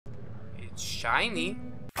It's shiny.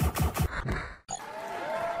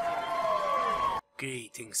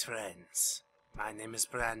 Greetings, friends. My name is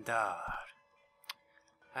Bran'dar.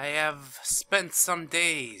 I have spent some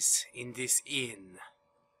days in this inn,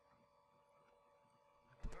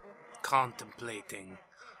 contemplating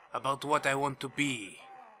about what I want to be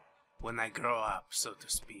when I grow up, so to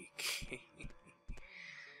speak.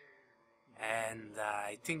 And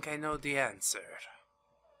I think I know the answer.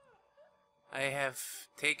 I have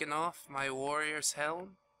taken off my warrior's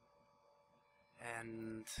helm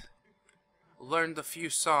and learned a few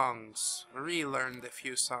songs, relearned a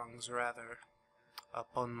few songs rather,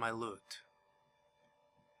 upon my lute.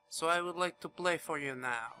 So I would like to play for you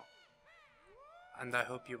now, and I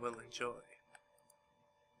hope you will enjoy.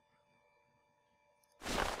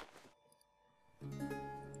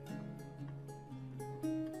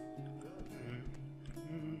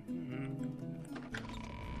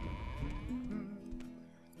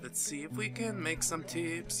 Let's see if we can make some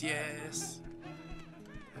tips, yes.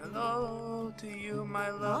 Hello to you, my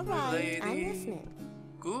lovely lady. I'm listening.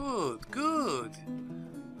 Good, good.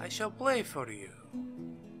 I shall play for you.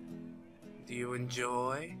 Do you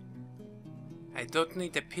enjoy? I don't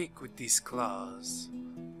need a pick with these claws.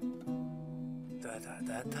 Da da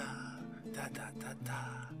da da, da da da da.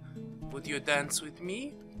 Would you dance with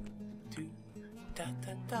me? Do da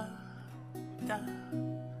da da da.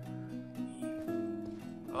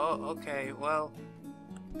 Oh, okay, well,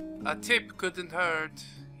 a tip couldn't hurt,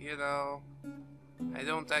 you know. I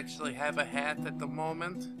don't actually have a hat at the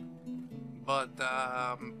moment, but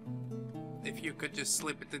if you could just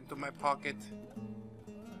slip it into my pocket,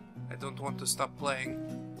 I don't want to stop playing.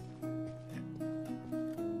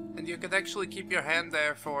 And you could actually keep your hand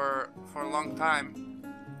there for a long time,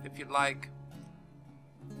 if you'd like.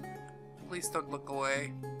 Please don't look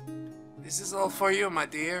away. This is all for you, my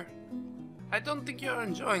dear. I don't think you're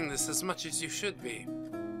enjoying this as much as you should be.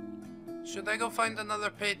 Should I go find another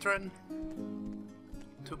patron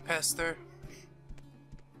to pester?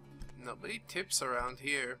 Nobody tips around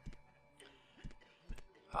here.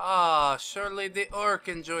 Ah, surely the orc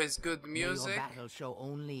enjoys good music. May your battle show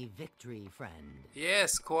only victory, friend.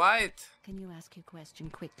 Yes, quite. Can you ask your question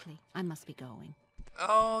quickly? I must be going.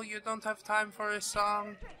 Oh, you don't have time for a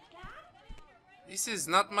song? This is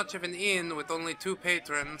not much of an inn with only 2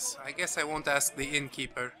 patrons. I guess I won't ask the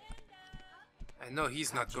innkeeper. I know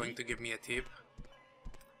he's not going to give me a tip.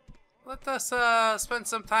 Let us spend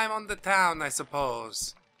some time on the town, I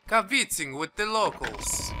suppose. Kavitzing with the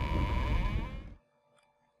locals.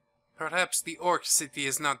 Perhaps the orc city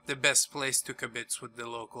is not the best place to kibitz with the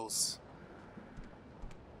locals.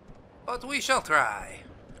 But we shall try.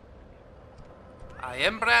 I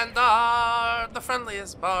am Bran'dar, the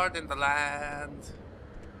friendliest bard in the land.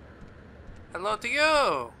 Hello to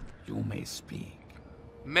you. You may speak.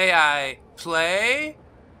 May I play?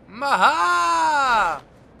 Maha!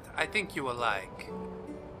 I think you will like.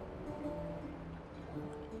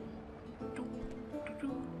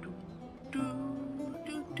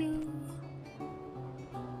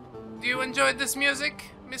 Do you enjoy this music,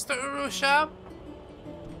 Mr. Urusha?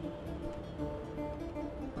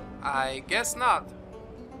 I guess not.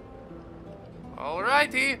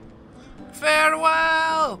 Alrighty.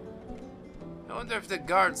 Farewell! I wonder if the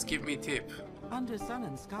guards give me tip. Under sun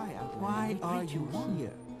and sky, why are you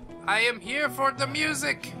here? I am here for the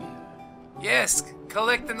music. Yes,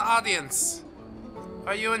 collect an audience.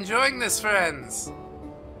 Are you enjoying this, friends?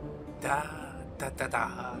 Da da da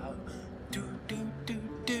da. Do do do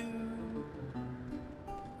do.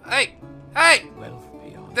 Hey! Hey! Wealth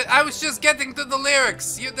beyond. I was just getting to the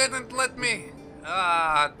lyrics. You didn't let me.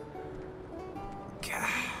 Ah.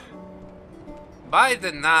 By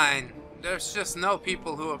the 9, there's just no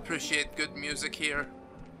people who appreciate good music here.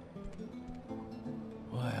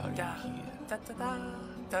 Why are Da you here? da da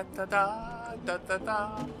da da da da da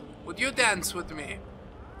da. Would you dance with me?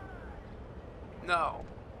 No.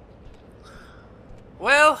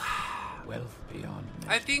 Well, Wealth beyond.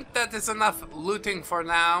 I think that is enough looting for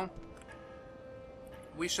now.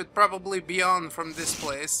 We should probably be on from this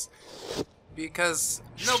place, because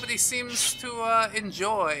nobody seems to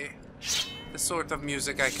enjoy the sort of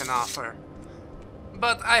music I can offer.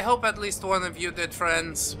 But I hope at least one of you did,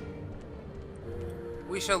 friends.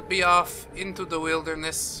 We shall be off into the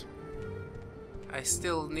wilderness. I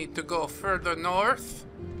still need to go further north.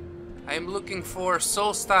 I am looking for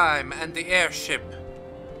Solstheim and the airship.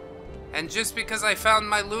 And just because I found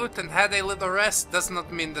my loot and had a little rest does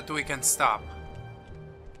not mean that we can stop.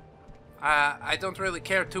 I don't really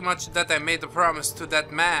care too much that I made a promise to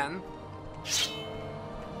that man,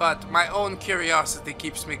 but my own curiosity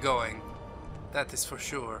keeps me going. That is for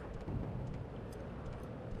sure.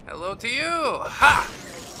 Hello to you! Ha!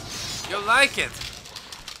 You like it!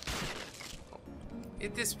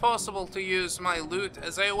 It is possible to use my loot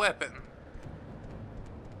as a weapon.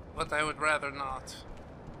 But I would rather not.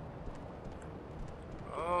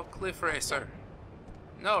 Oh, Cliff Racer.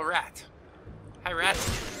 No, rat. Hi, rat.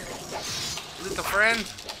 Little friend.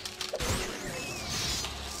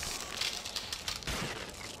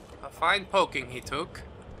 A fine poking he took.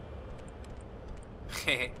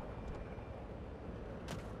 Hehe.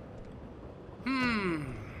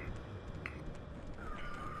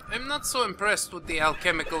 I'm not so impressed with the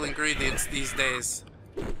alchemical ingredients these days.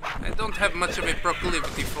 I don't have much of a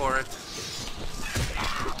proclivity for it.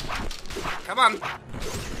 Come on!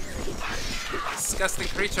 Disgusting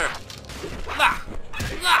creature. La!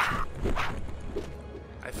 La!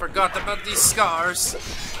 I forgot about these scars.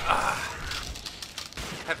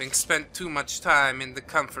 Having spent too much time in the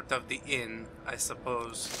comfort of the inn, I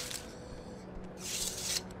suppose.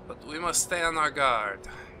 But we must stay on our guard.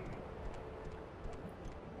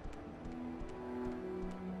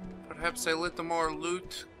 Perhaps a little more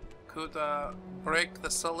loot could break the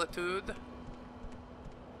solitude.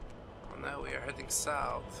 Oh, now we are heading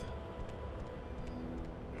south.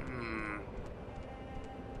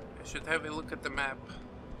 I should have a look at the map.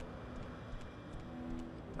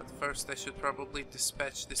 But first I should probably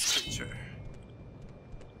dispatch this creature.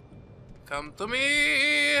 Come to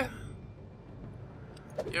me!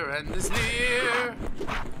 Your end is near!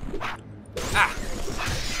 Ah!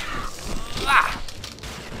 Ah!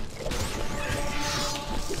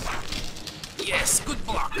 Yes, good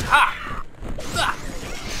block! Ha! Ah!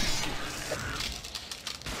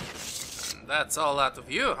 And that's all out of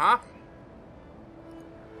you, huh?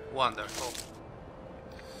 Wonderful.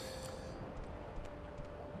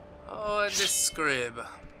 Oh, and this scrib. A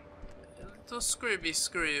little scribby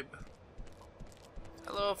scrib.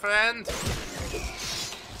 Hello, friend.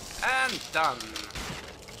 And done.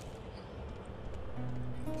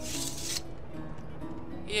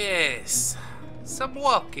 Yes, some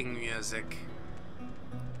walking music.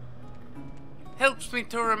 Helps me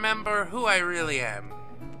to remember who I really am.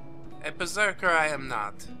 A berserker I am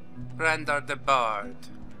not. Brandon the Bard.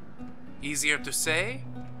 Easier to say?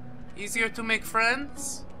 Easier to make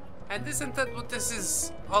friends? And isn't that what this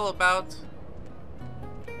is all about?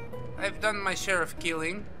 I've done my share of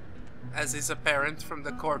killing, as is apparent from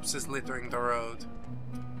the corpses littering the road.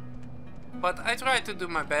 But I try to do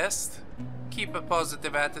my best, keep a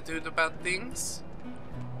positive attitude about things.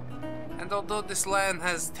 And although this land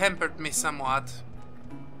has tempered me somewhat,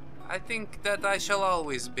 I think that I shall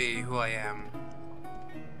always be who I am.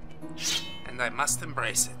 And I must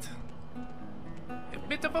embrace it. A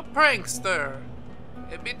bit of a prankster,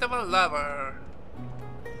 a bit of a lover,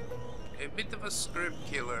 a bit of a script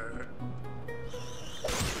killer.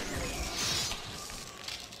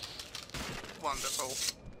 Wonderful.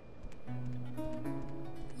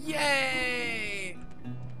 Yay!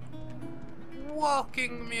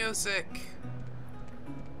 Walking music.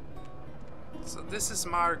 So this is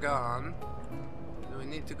Margon. We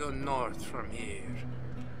need to go north from here.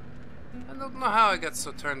 I don't know how I got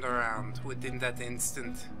so turned around within that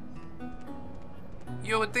instant.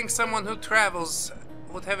 You would think someone who travels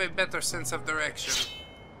would have a better sense of direction.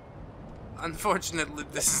 Unfortunately,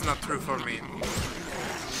 this is not true for me.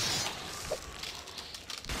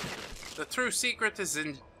 The true secret is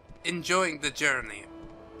in enjoying the journey.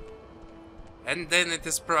 And then it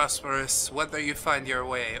is prosperous whether you find your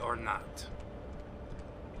way or not.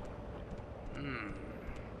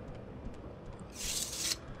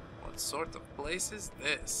 What sort of place is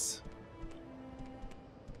this?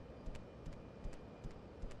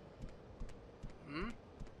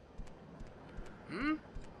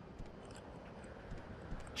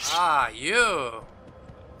 Ah, you!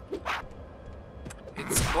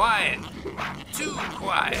 It's quiet. Too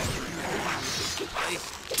quiet. Lay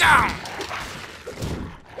down!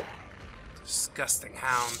 Disgusting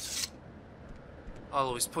hound.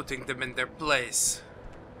 Always putting them in their place.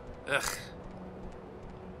 Ugh.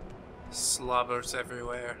 Slobbers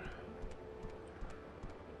everywhere.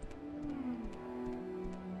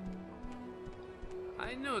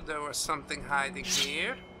 I knew there was something hiding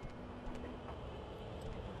here.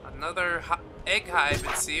 Another egg hive,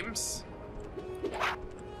 it seems.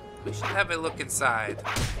 We should have a look inside.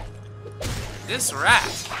 This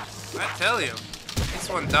rat, I tell you, it's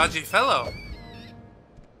one dodgy fellow.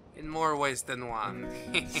 In more ways than one.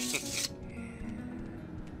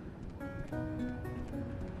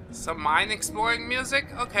 Some mine exploring music?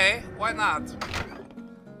 Okay, why not?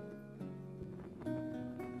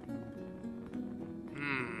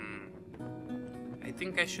 I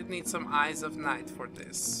think I should need some Eyes of Night for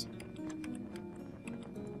this.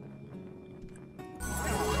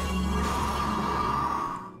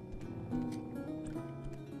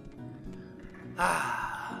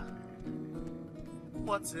 Ah.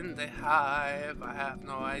 What's in the hive? I have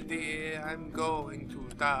no idea. I'm going to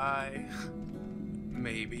die.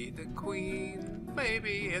 Maybe the queen,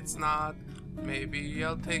 maybe it's not. Maybe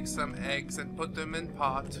I'll take some eggs and put them in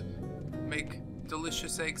pot. Make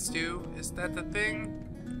delicious egg stew. Is that the thing?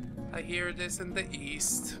 I hear this in the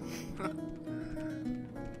east.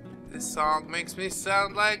 This song makes me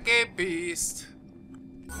sound like a beast.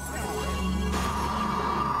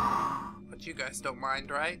 But you guys don't mind,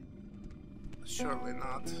 right? Surely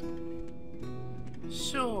not.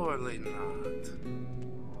 Surely not.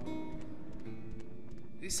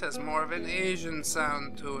 This has more of an Asian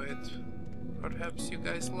sound to it. Perhaps you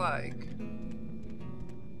guys like.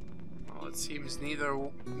 Oh, it seems neither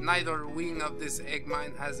wing of this egg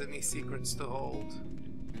mine has any secrets to hold.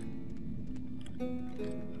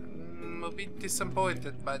 I'm a bit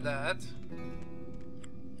disappointed by that.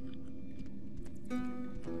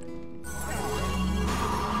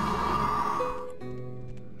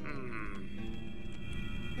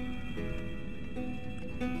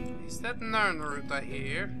 Is that Nernroot I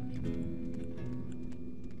hear?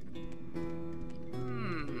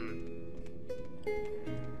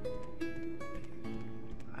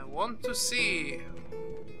 I want to see.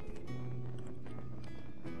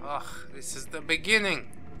 Ugh, this is the beginning.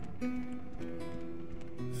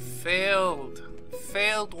 Failed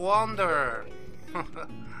wanderer.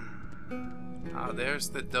 Oh, there's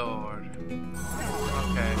the door.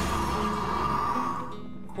 Okay.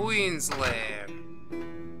 Queen's Lair.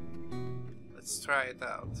 Let's try it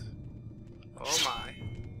out. Oh my.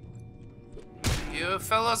 You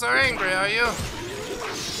fellows are angry, are you?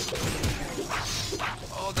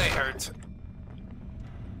 Oh, they hurt.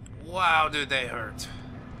 Wow, do they hurt.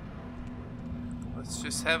 Let's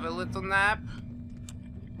just have a little nap.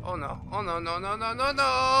 Oh no. Oh no, no, no, no, no,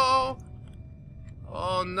 no!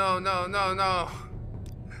 Oh no, no, no, no.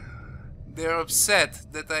 They're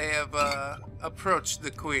upset that I have approached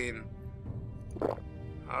the queen.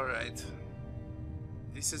 Alright.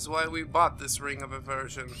 This is why we bought this Ring of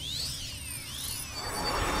Aversion.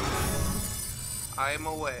 I am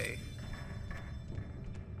away.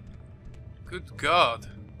 Good God.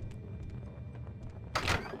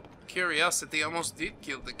 Curiosity almost did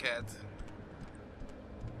kill the cat.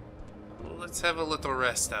 Well, let's have a little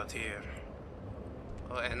rest out here.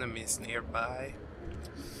 Oh, enemies nearby.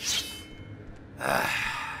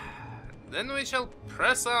 Then we shall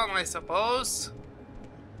press on, I suppose.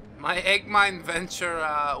 My egg mine venture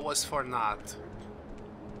was for naught.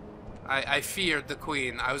 I feared the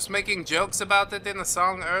queen. I was making jokes about it in a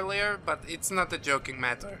song earlier, but it's not a joking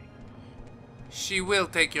matter. She will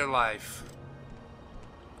take your life.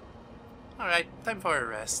 Alright, time for a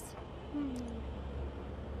rest.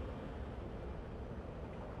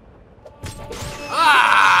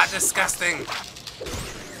 Ah, disgusting!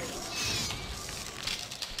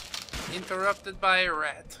 Interrupted by a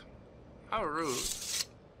rat. How rude.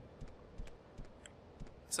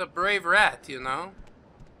 It's a brave rat, you know.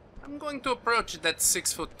 I'm going to approach that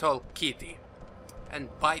 6-foot-tall kitty and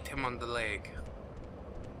bite him on the leg.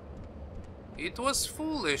 It was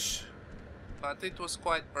foolish, but it was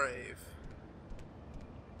quite brave.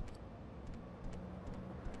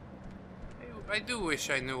 I do wish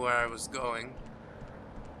I knew where I was going.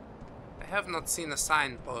 I have not seen a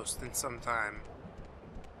signpost in some time.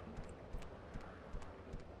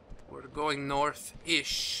 We're going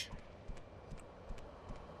north-ish.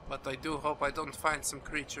 But I do hope I don't find some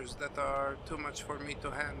creatures that are too much for me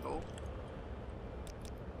to handle.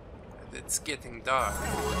 And it's getting dark.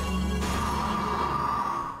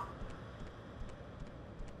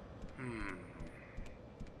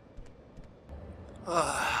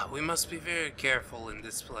 We must be very careful in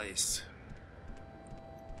this place.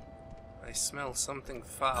 I smell something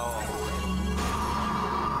foul.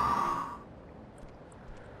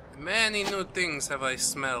 Many new things have I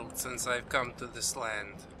smelled since I've come to this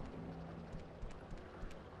land.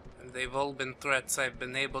 And they've all been threats I've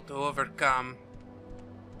been able to overcome.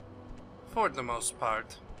 For the most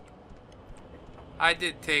part. I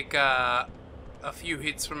did take a few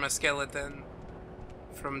hits from a skeleton.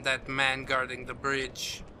 From that man guarding the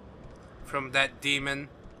bridge. From that demon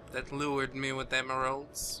that lured me with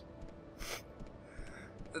emeralds.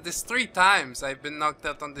 That is 3 times I've been knocked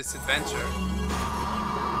out on this adventure.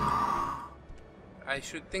 I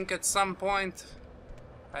should think at some point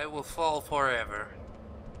I will fall forever.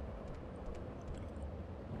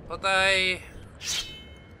 But I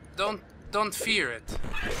don't fear it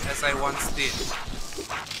as I once did.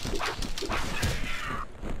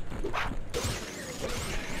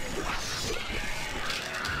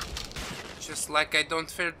 Just like I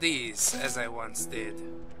don't fear these as I once did.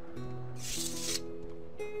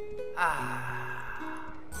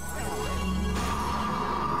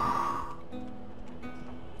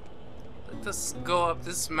 Let us go up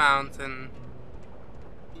this mountain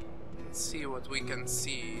and see what we can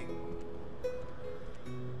see.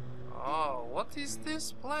 Oh, what is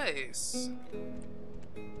this place?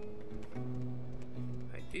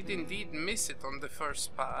 I did indeed miss it on the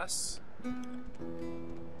first pass.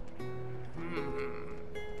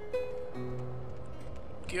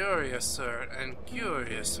 Curiouser and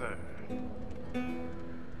curiouser.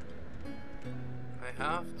 I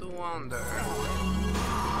have to wonder.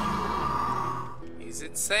 Is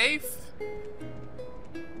it safe?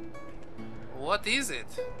 What is it?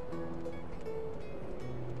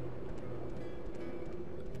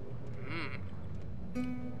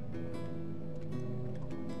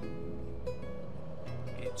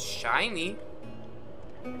 It's shiny.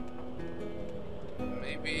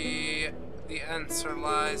 Maybe the answer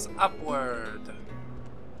lies upward.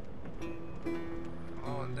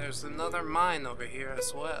 Oh, and there's another mine over here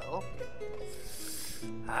as well.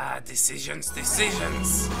 Decisions,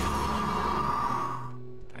 decisions.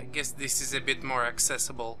 I guess this is a bit more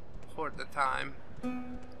accessible for the time.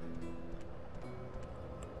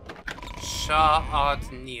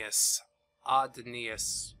 Oddness.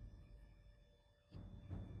 Oddness.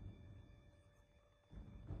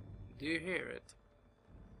 Do you hear it?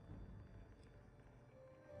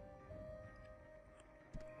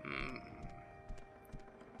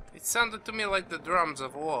 It sounded to me like the drums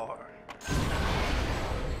of war.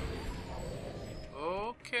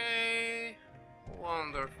 Okay.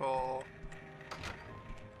 Wonderful.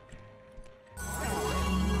 A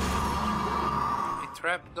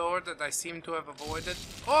trapdoor that I seem to have avoided.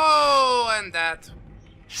 Oh, and that.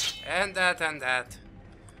 And that, and that.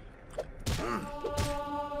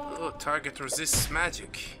 Oh, target resists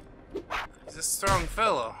magic. He's a strong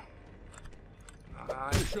fellow.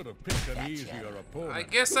 You should have picked an easier opponent. I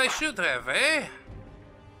guess I should have, eh?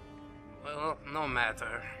 Well, no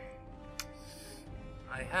matter.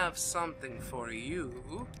 I have something for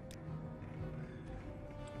you.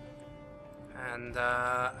 And,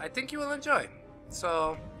 I think you will enjoy.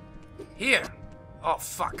 So, here. Oh,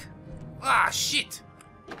 fuck. Ah, shit.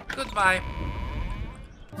 Goodbye.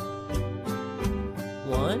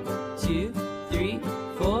 1, 2, 3,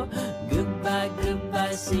 4. Goodbye,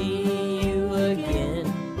 goodbye, see you again.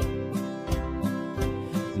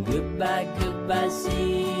 Goodbye, goodbye,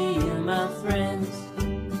 see you, my friend.